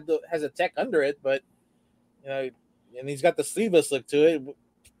 You know, has a tech under it, but you know, and he's got the sleeveless look to it,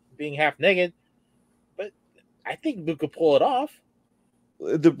 being half naked. But I think we could pull it off.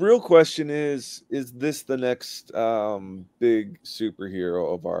 The real question is this the next big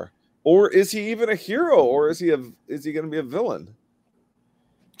superhero of our, or is he even a hero, or is he going to be a villain?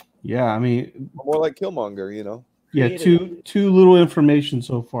 Yeah, I mean, More like Killmonger, you know? yeah, too little information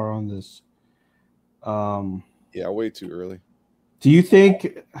so far on this. Yeah, way too early. Do you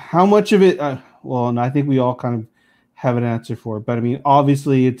think how much of it? Well, and I think we all kind of have an answer for it, but I mean,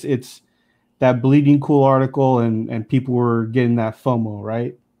 obviously, it's that Bleeding Cool article, and people were getting that FOMO,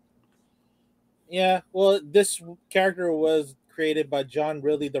 right? Yeah. Well, this character was created by John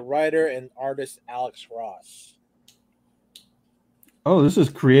Ridley, the writer, and artist Alex Ross. Oh, this is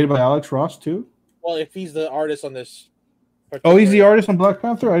created by Alex Ross too. Well, if he's the artist on this. Oh, he's the artist on Black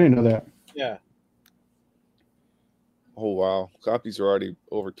Panther. I didn't know that. Yeah. Oh wow, copies are already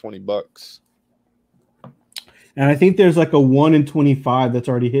over $20. And I think there's like a 1 in 25 that's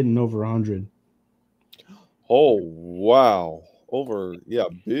already hitting over 100. Oh wow,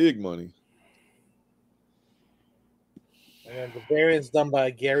 big money. And then the variant's done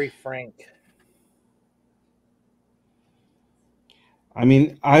by Gary Frank. I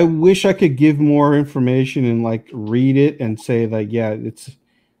mean, I wish I could give more information and like read it and say like, yeah, it's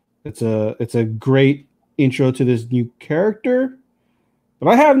a great intro to this new character, but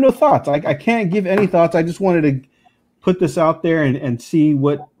I have no thoughts. I can't give any thoughts. I just wanted to put this out there and see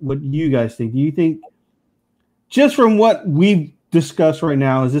what you guys think. Do you think, just from what we've discussed right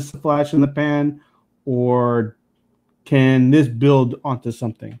now, is this a flash in the pan, or can this build onto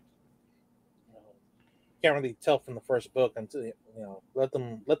something? Can't really tell from the first book until let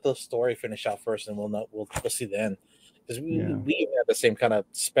the story finish out first, and we'll see the end, because we even have the same kind of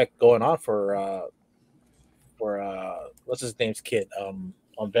spec going on for what's his name's kid on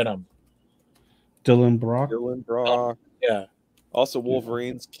Venom, Dylan Brock. Yeah. Also,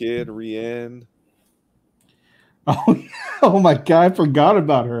 Wolverine's kid, Rian. Oh my god, I forgot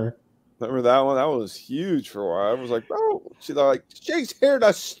about her. Remember that one? That was huge for a while. I was like, oh, she's here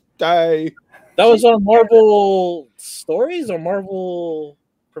to stay. That was on Marvel Stories or Marvel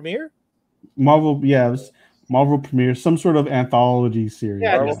Premiere? Marvel, yeah, it was Marvel Premiere, some sort of anthology series.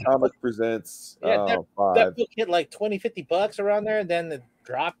 Yeah, Marvel Comics presents. that 5. book hit like $20-$50 around there, and then it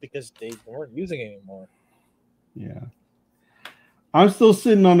dropped because they weren't using it anymore. Yeah. I'm still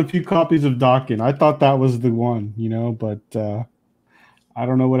sitting on a few copies of Dawkins. I thought that was the one, but I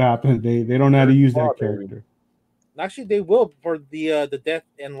don't know what happened. They don't know how to use that character. Actually, they will for the Death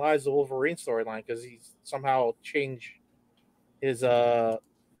and Lives of Wolverine storyline, because he's somehow changed his adamantium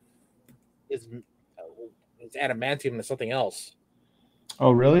to something else.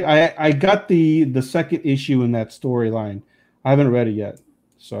 Oh, really? I got the second issue in that storyline. I haven't read it yet,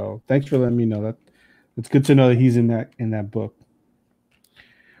 so thanks for letting me know that. It's good to know that he's in that book.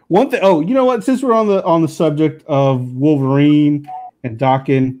 One thing. Oh, you know what? Since we're on the subject of Wolverine and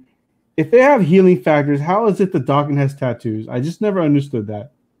Dawkins, if they have healing factors, how is it that Dawkins has tattoos? I just never understood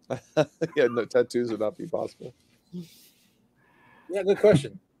that. Yeah, no, tattoos would not be possible. Yeah, good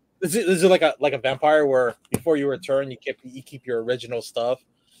question. Is it like a vampire where before you return you keep your original stuff,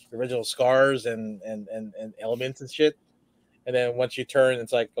 original scars and elements and shit. And then once you turn,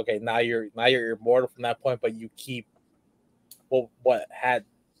 it's like, okay, now you're immortal from that point, but you keep what had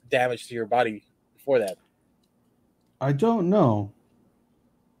damage to your body before that. I don't know.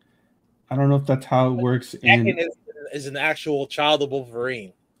 I don't know if that's how it works. Is an actual child of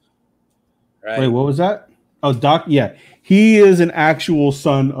Wolverine. Right? Wait, what was that? Oh, Doc. Yeah, he is an actual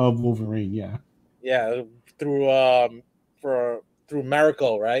son of Wolverine. Yeah. Yeah, through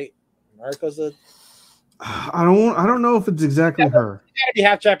Mariko, right? Mariko's a. I don't know if it's exactly her. You gotta be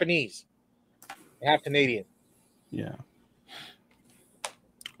half Japanese, half Canadian. Yeah.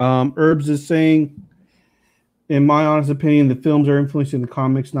 Herbs is saying, in my honest opinion, the films are influencing the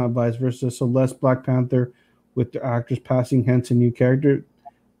comics, not vice versa. So less Black Panther with the actors passing, hence a new character.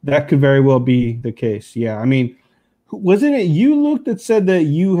 That could very well be the case. Yeah, I mean, wasn't it you, Luke, that said that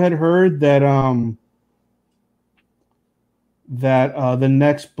you had heard that the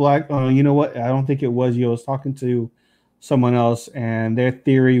next Black, you know what? I don't think it was you. I was talking to someone else, and their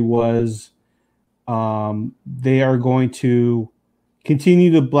theory was they are going to continue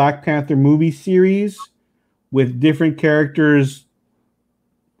the Black Panther movie series with different characters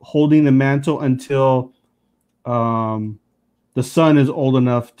holding the mantle until the son is old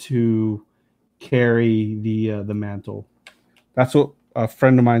enough to carry the mantle. That's what a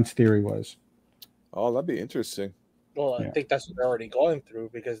friend of mine's theory was. Oh, that'd be interesting. Well, I think that's what they're already going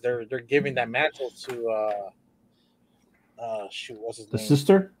through because they're giving that mantle to what's his name? The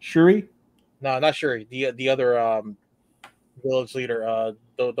sister, Shuri? No, not Shuri. The other village leader,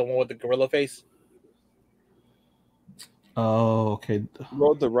 the one with the gorilla face. Oh, okay.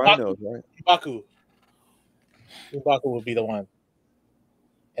 Rode the rhinos, right? M'Baku would be the one.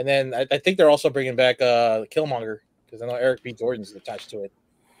 And then I think they're also bringing back Killmonger because I know Eric B. Jordan's attached to it.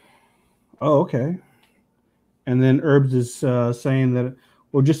 Oh, okay. And then Herbs is saying that,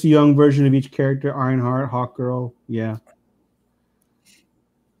 well, just a young version of each character: Ironheart, Hawkgirl. Yeah.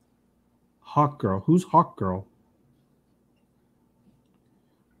 Hawkgirl. Who's Hawkgirl?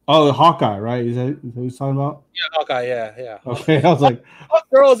 Oh, Hawkeye, right? Is that what he's talking about? Yeah, Hawkeye. Yeah. Okay, I was like,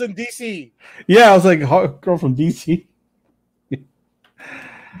 Hawkgirl's in DC. Yeah, I was like, Hawkgirl from DC.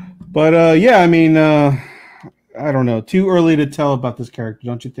 But yeah, I mean, I don't know. Too early to tell about this character,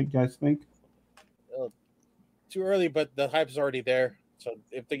 don't you think, guys? Think? Too early, but the hype is already there. So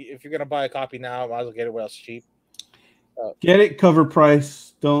if you're gonna buy a copy now, might as well get it while it's cheap. Get it cover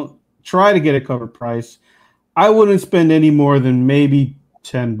price. Don't try to get a cover price. I wouldn't spend any more than maybe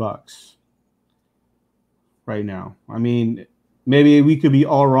 $10 right now. I mean, maybe we could be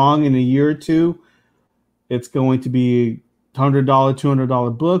all wrong in a year or two. It's going to be $100,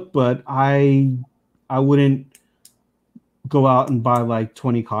 $200 book, but I wouldn't go out and buy like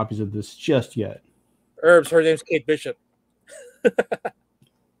 20 copies of this just yet. Herbs, her name's Kate Bishop.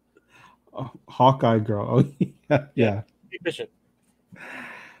 Hawkeye girl. Oh, yeah. Kate Bishop.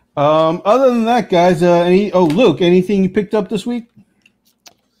 Other than that, guys, Luke, anything you picked up this week?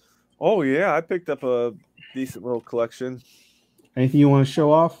 Oh yeah, I picked up a decent little collection. Anything you want to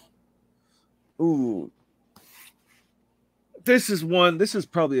show off? Ooh. This is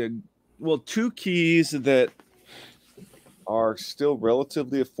probably two keys that are still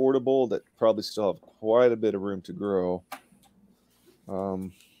relatively affordable that probably still have quite a bit of room to grow.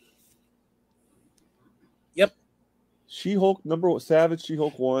 Yep. She-Hulk Savage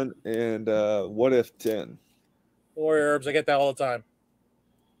She-Hulk 1 and What If 10. Or Herbs, I get that all the time.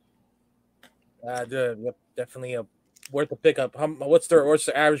 Dude, yep, definitely worth the pickup. What's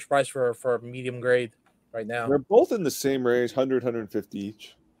the average price for a medium grade right now? They're both in the same range, 100, 150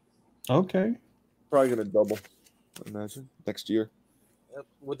 each. Okay. Probably going to double, I imagine, next year. Yep.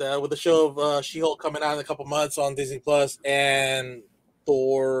 With the show of She-Hulk coming out in a couple months on Disney Plus and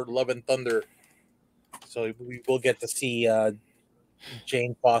Thor: Love and Thunder, so we will get to see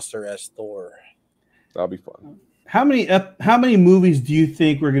Jane Foster as Thor. That'll be fun. How many movies do you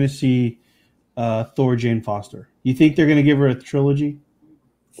think we're going to see Thor Jane Foster? You think they're going to give her a trilogy?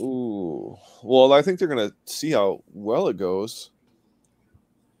 Ooh. Well, I think they're going to see how well it goes.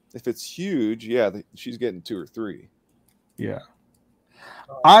 If it's huge, yeah, she's getting 2 or 3. Yeah.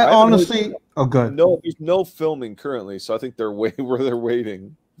 I honestly... Oh, good. No, there's no filming currently, so I think they're where they're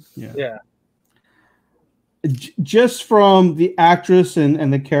waiting. Yeah. Just from the actress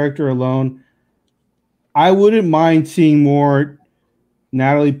and the character alone, I wouldn't mind seeing more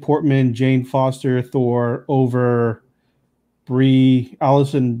Natalie Portman, Jane Foster, Thor over Brie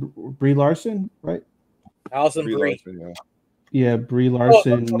Larson, right? Brie. Larson, yeah, Brie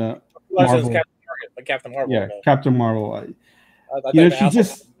Larson. Larson's Captain Marvel. Yeah, Captain Marvel.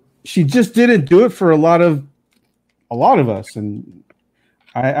 She just didn't do it for a lot of us, and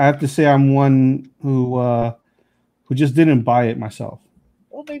I have to say I'm one who just didn't buy it myself.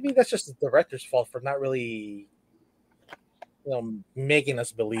 Well, maybe that's just the director's fault for not really, making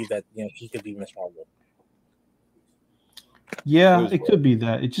us believe that he could be Miss Marvel. Yeah, it could be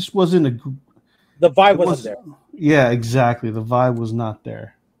that. It just wasn't the vibe wasn't there. Yeah, exactly. The vibe was not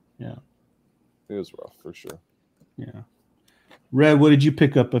there. Yeah. It was rough for sure. Yeah. Red, what did you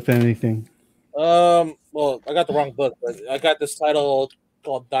pick up, if anything? Well, I got the wrong book, but I got this title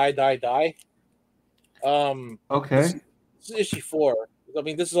called Die, Die, Die. Okay. This is issue 4. I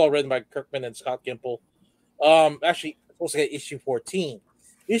mean, this is all written by Kirkman and Scott Gimple. Actually, I'm supposed to get issue 14.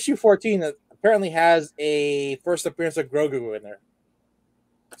 Issue 14 apparently has a first appearance of Grogu in there.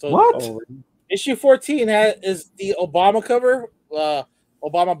 So what? Issue 14 is the Obama cover,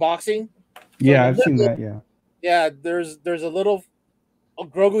 Obama boxing. So yeah, I've seen that. Yeah. Yeah, there's a little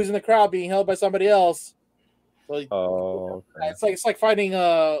Grogu's in the crowd being held by somebody else. So okay. It's like finding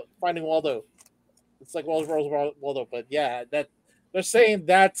Waldo. It's like Waldo, but yeah, that they're saying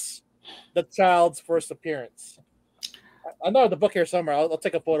that's the child's first appearance. I know the book here somewhere. I'll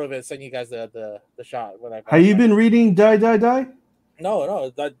take a photo of it and send you guys the shot. Have you been reading Die, Die, Die?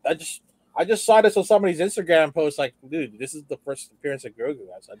 No. I just saw this on somebody's Instagram post. Like, dude, this is the first appearance of Grogu.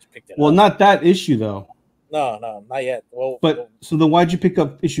 So I just picked it up. Well, not that issue though. No, not yet. So then why'd you pick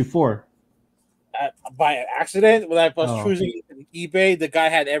up issue 4? By accident, when I was choosing eBay, the guy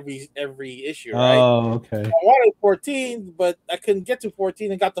had every issue. Right? Oh, okay. I wanted 14, but I couldn't get to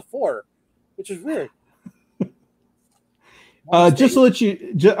 14 and got the 4, which is weird. Just to let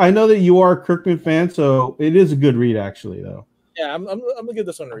you, I know that you are a Kirkman fan, so it is a good read, actually, though. Yeah, I'm gonna give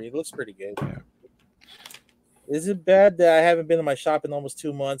this one a read. It looks pretty good. Yeah. Is it bad that I haven't been to my shop in almost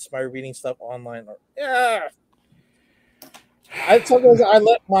 2 months? My reading stuff online, yeah. I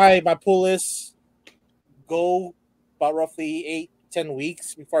let my pull list go about roughly 8-10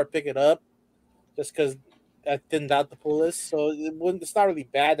 weeks before I pick it up, just because I thinned out the pull list. So it's not really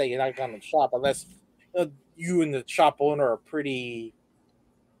bad that you're not going to the shop unless you and the shop owner are pretty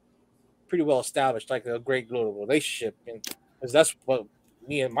well established, like a great global relationship, because that's what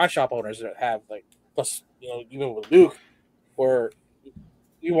me and my shop owners have. Like, plus, even with Luke, where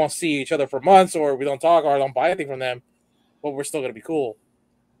we won't see each other for months, or we don't talk, or I don't buy anything from them, but we're still gonna be cool.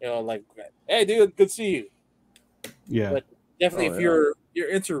 Like, hey, dude, good to see you. Yeah. But definitely, if you're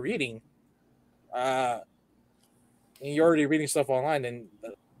into reading, and you're already reading stuff online, then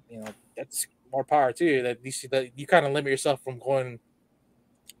that's more power to you. That you kind of limit yourself from going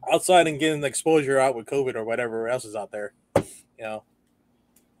outside and getting the exposure out with COVID or whatever else is out there. Yeah.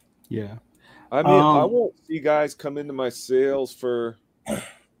 I mean, I won't see guys come into my sales for,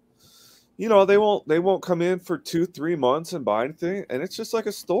 they won't come in for 2-3 months and buy anything, and it's just like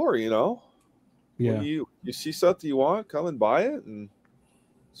a store, Yeah. When you see something you want, come and buy it, and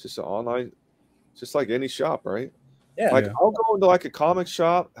it's just an online, just like any shop, right? Yeah. Like, I'll go into like a comic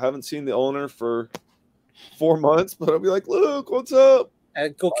shop, haven't seen the owner for 4 months, but I'll be like, "Look, what's up?"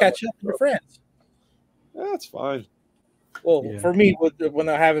 And go catch up with your friends. Yeah, that's fine. Well, for me, when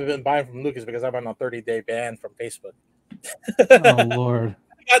I haven't been buying from Lucas because I'm on a 30-day ban from Facebook. Oh, Lord.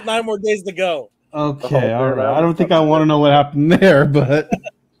 I got 9 more days to go. Okay, all right. I don't think I want to know what happened there, but...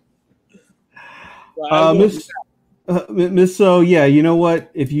 Miss, so yeah, you know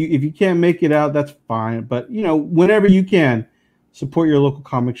what? If you can't make it out, that's fine. But, whenever you can, support your local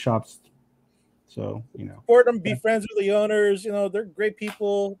comic shops. So, Support them, be friends with the owners. They're great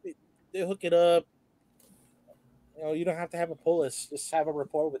people. They hook it up. You don't have to have a pull list. Just have a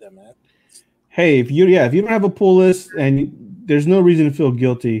rapport with them, man. Hey, if you don't have a pull list, and there's no reason to feel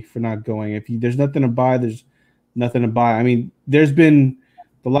guilty for not going. If there's nothing to buy, there's nothing to buy. I mean, there's been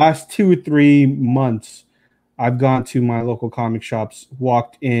the last 2 or 3 months, I've gone to my local comic shops,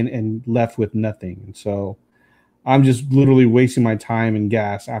 walked in, and left with nothing. And so I'm just literally wasting my time and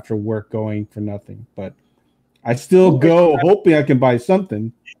gas after work going for nothing. But I still go hoping I can buy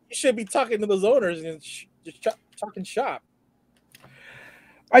something. You should be talking to those owners and just talking shop.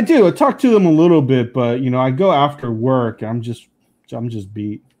 I do. I talk to them a little bit, but I go after work. I'm just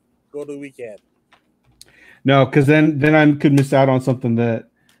beat. Go to the weekend. No, because then I could miss out on something that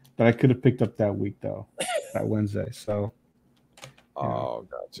I could have picked up that week though, that Wednesday. So. Oh,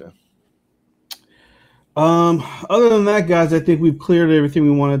 gotcha. Other than that, guys, I think we've cleared everything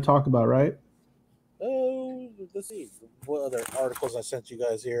we want to talk about, right? Oh, let's see. What other articles I sent you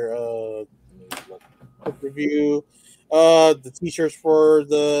guys here? Quick review. The t-shirts for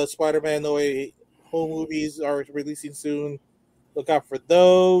the Spider-Man No Way Home movies are releasing soon. Look out for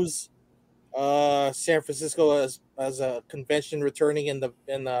those. San Francisco as a convention returning in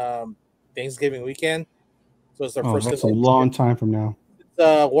Thanksgiving weekend. So it's their first. That's a long time from now. It's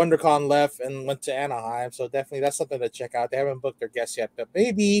WonderCon left and went to Anaheim, so definitely that's something to check out. They haven't booked their guests yet, but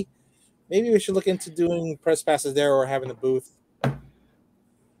maybe we should look into doing press passes there or having a booth.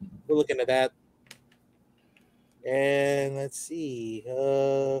 We're looking at that. And let's see.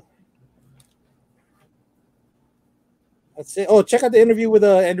 Let's see. Oh, check out the interview with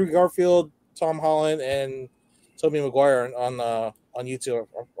Andrew Garfield, Tom Holland, and Tobey Maguire on YouTube.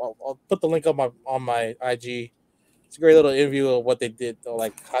 I'll put the link on my IG. It's a great little interview of what they did,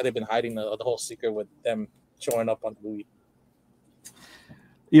 like how they've been hiding the whole secret with them showing up on the movie.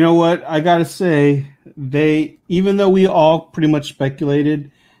 You know what? I gotta say, even though we all pretty much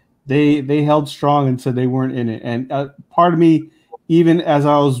speculated, they held strong and said they weren't in it. And part of me, even as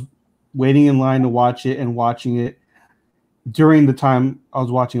I was waiting in line to watch it and watching it during the time I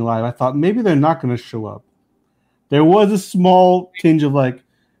was watching live, I thought maybe they're not going to show up. There was a small tinge of like,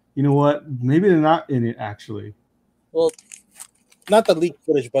 you know what? Maybe they're not in it actually. Well, not the leaked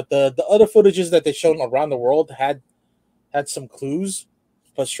footage, but the other footages that they showed around the world had some clues.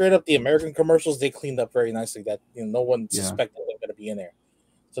 But straight up, the American commercials, they cleaned up very nicely that no one suspected they were going to be in there.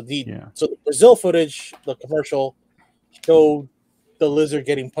 So the Brazil footage, the commercial, showed the lizard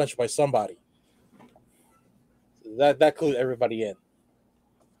getting punched by somebody. So that clued everybody in.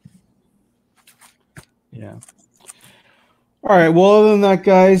 Yeah. All right. Well, other than that,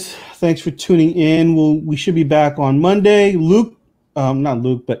 guys, thanks for tuning in. We should be back on Monday. Not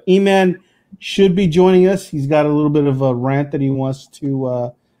Luke, but E-Man should be joining us. He's got a little bit of a rant that he wants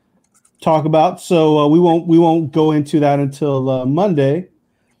to talk about. So we won't go into that until Monday.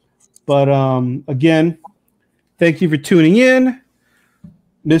 But again, thank you for tuning in.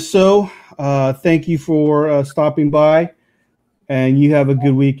 Miss So, thank you for stopping by, and you have a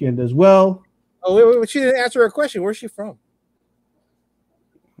good weekend as well. Oh, wait, she didn't answer her question. Where's she from?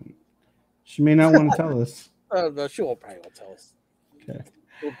 She may not want to tell us. No, she probably won't tell us. Okay.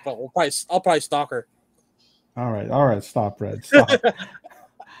 I'll probably stalk her. All right. Stop, Red. Stop.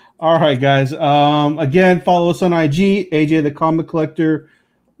 All right, guys. Again, follow us on IG, AJ the Comic Collector,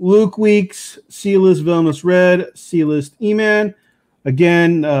 Luke Weeks, C-List Villainous Red, C-List E-Man.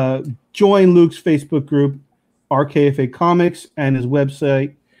 Again, join Luke's Facebook group, RKFA Comics, and his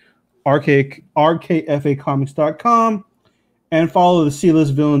website, rkfacomics.com. And follow the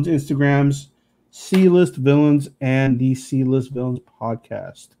C-List Villains Instagrams, C-List Villains and the C-List Villains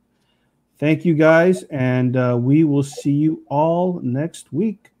podcast. Thank you, guys, and we will see you all next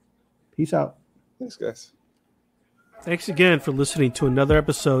week. Peace out. Thanks, guys. Thanks again for listening to another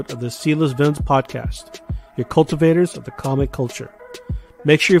episode of the C-List Villains podcast, your cultivators of the comic culture.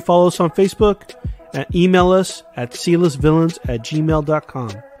 Make sure you follow us on Facebook and email us at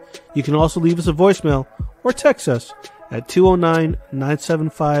clistvillains@gmail.com. You can also leave us a voicemail or text us at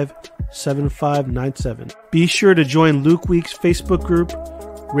 209-975-7597. Be sure to join Luke Week's Facebook group,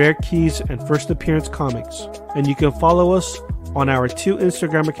 Rare Keys and First Appearance Comics. And you can follow us on our 2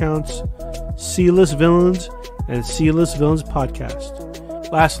 Instagram accounts, C-List Villains and C-List Villains Podcast.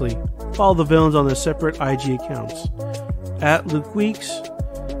 Lastly, follow the villains on their separate IG accounts, at Luke Weeks,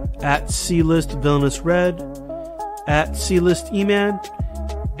 at C-List Villainous Red, at C-List E-Man,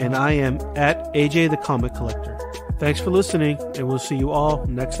 and I am at AJ the Comic Collector. Thanks for listening, and we'll see you all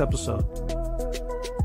next episode.